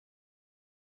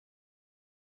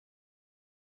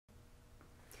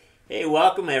Hey,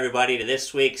 welcome everybody to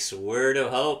this week's Word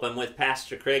of Hope. I'm with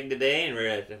Pastor Craig today, and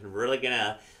we're really going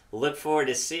to look forward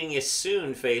to seeing you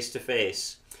soon face to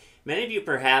face. Many of you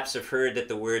perhaps have heard that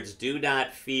the words "do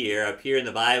not fear" appear in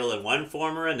the Bible in one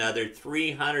form or another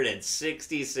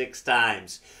 366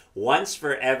 times, once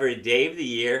for every day of the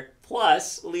year,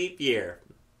 plus leap year.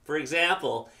 For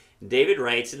example, David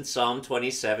writes in Psalm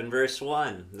 27, verse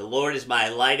 1, "The Lord is my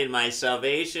light and my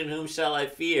salvation, whom shall I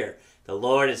fear? The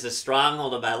Lord is the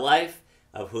stronghold of my life,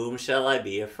 of whom shall I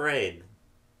be afraid?"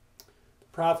 The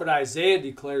prophet Isaiah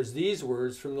declares these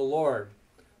words from the Lord.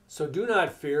 "So do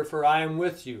not fear, for I am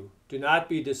with you. Do not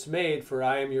be dismayed, for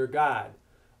I am your God.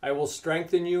 I will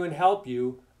strengthen you and help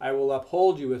you. I will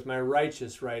uphold you with my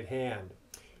righteous right hand."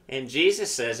 And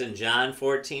Jesus says in John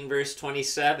 14, verse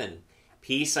 27,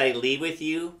 "Peace I leave with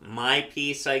you, my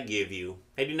peace I give you.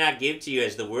 I do not give to you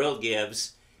as the world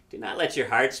gives. Do not let your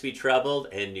hearts be troubled,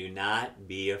 and do not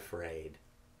be afraid."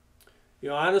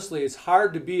 Honestly, it's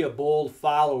hard to be a bold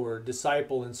follower,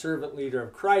 disciple, and servant leader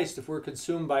of Christ if we're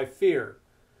consumed by fear.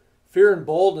 Fear and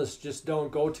boldness just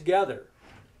don't go together.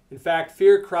 In fact,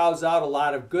 fear crowds out a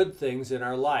lot of good things in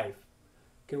our life.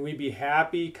 Can we be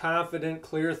happy, confident,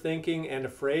 clear thinking, and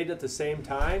afraid at the same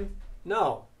time?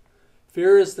 No.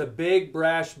 Fear is the big,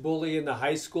 brash bully in the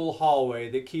high school hallway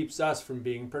that keeps us from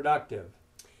being productive.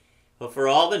 Well, for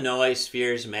all the noise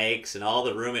fear makes and all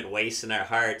the room it wastes in our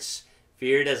hearts,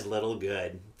 fear does little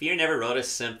good. Fear never wrote a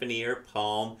symphony or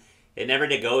poem. It never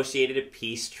negotiated a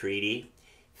peace treaty.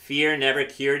 Fear never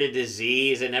cured a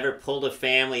disease. It never pulled a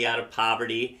family out of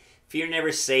poverty. Fear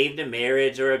never saved a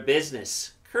marriage or a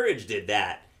business. Courage did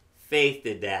that. Faith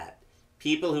did that.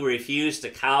 People who refused to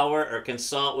cower or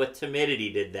consult with timidity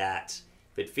did that.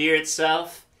 But fear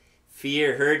itself,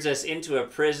 fear herds us into a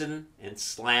prison and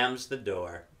slams the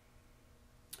door.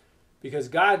 Because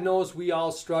God knows we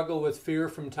all struggle with fear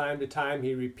from time to time,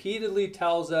 He repeatedly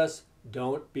tells us,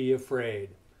 don't be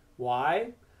afraid.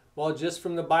 Why? Well, just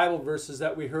from the Bible verses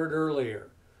that we heard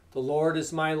earlier. The Lord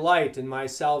is my light and my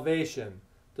salvation,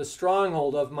 the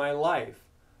stronghold of my life.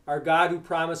 Our God who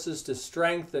promises to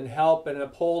strengthen, help, and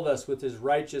uphold us with His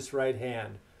righteous right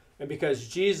hand. And because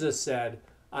Jesus said,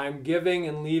 "I'm giving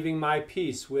and leaving my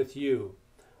peace with you."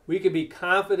 We can be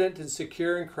confident and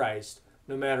secure in Christ,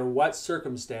 no matter what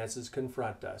circumstances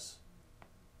confront us.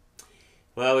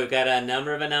 Well, we've got a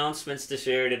number of announcements to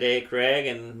share today, Craig,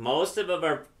 and most of them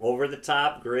are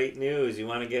over-the-top great news. You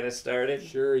want to get us started?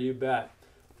 Sure, you bet.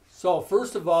 So,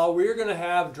 first of all, we're going to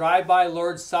have Drive-By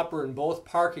Lord's Supper in both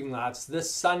parking lots this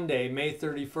Sunday, May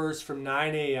 31st from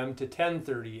 9 a.m. to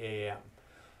 10:30 a.m.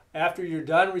 After you're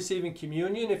done receiving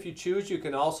communion, if you choose, you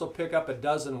can also pick up a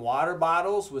dozen water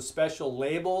bottles with special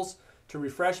labels to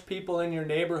refresh people in your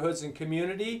neighborhoods and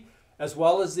community, as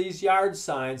well as these yard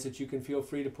signs that you can feel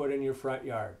free to put in your front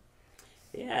yard.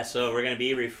 Yeah, so we're going to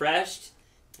be refreshed,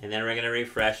 and then we're going to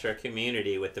refresh our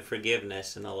community with the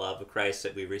forgiveness and the love of Christ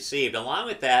that we received. Along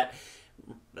with that,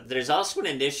 there's also an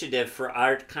initiative for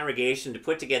our congregation to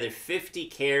put together 50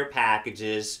 care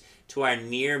packages to our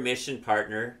near mission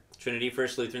partner, Trinity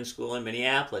First Lutheran School in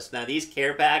Minneapolis. Now, these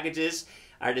care packages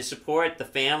are to support the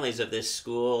families of this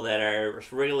school that are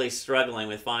really struggling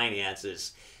with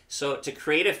finances. So to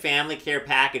create a family care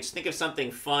package, think of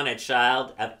something fun a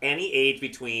child of any age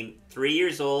between 3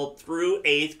 years old through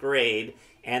 8th grade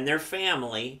and their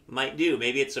family might do.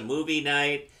 Maybe it's a movie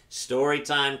night, story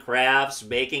time, crafts,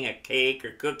 baking a cake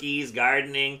or cookies,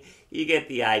 gardening. You get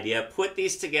the idea. Put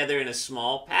these together in a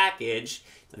small package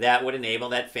that would enable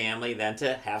that family then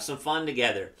to have some fun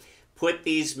together. Put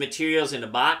these materials in a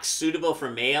box suitable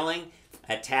for mailing.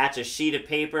 Attach a sheet of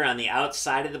paper on the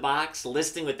outside of the box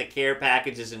listing what the care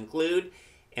packages include.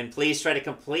 And please try to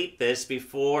complete this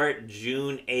before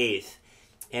June 8th.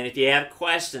 And if you have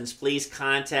questions, please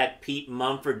contact Pete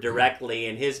Mumford directly.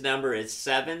 And his number is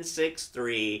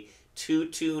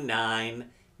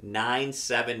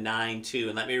 763-229-9792.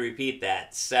 And let me repeat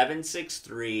that,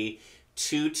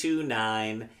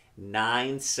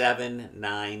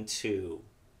 763-229-9792.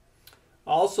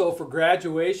 Also, for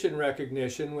graduation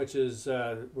recognition, which is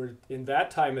we're in that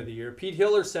time of the year, Pete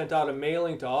Hiller sent out a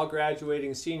mailing to all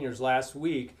graduating seniors last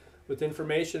week with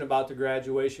information about the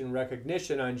graduation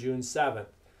recognition on June 7th.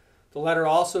 The letter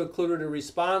also included a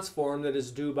response form that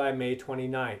is due by May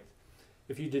 29th.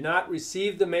 If you did not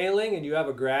receive the mailing and you have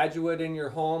a graduate in your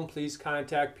home, please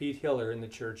contact Pete Hiller in the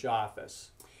church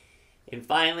office. And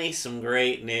finally, some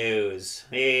great news.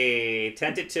 Hey,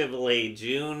 tentatively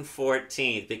June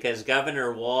 14th, because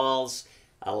Governor Walz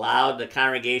allowed the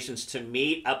congregations to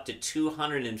meet up to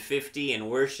 250 in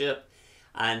worship.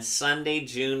 On Sunday,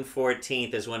 June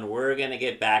 14th is when we're going to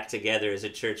get back together as a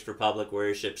church for public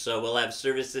worship. So we'll have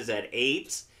services at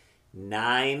 8,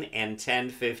 9 and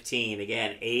 10:15.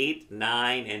 Again, 8,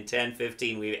 9, and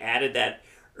 10:15. We added that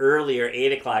earlier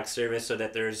 8 o'clock service so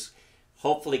that there's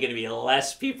hopefully going to be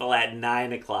less people at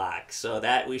 9 o'clock. So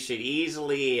that we should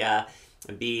easily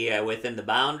be within the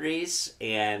boundaries,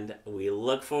 and we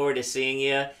look forward to seeing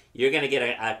you. You're going to get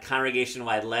a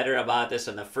congregation-wide letter about this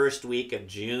in the first week of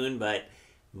June, but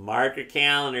mark your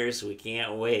calendars. We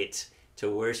can't wait to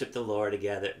worship the Lord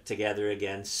together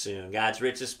again soon. God's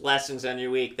richest blessings on your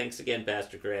week. Thanks again,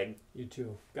 Pastor Craig. You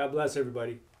too. God bless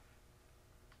everybody.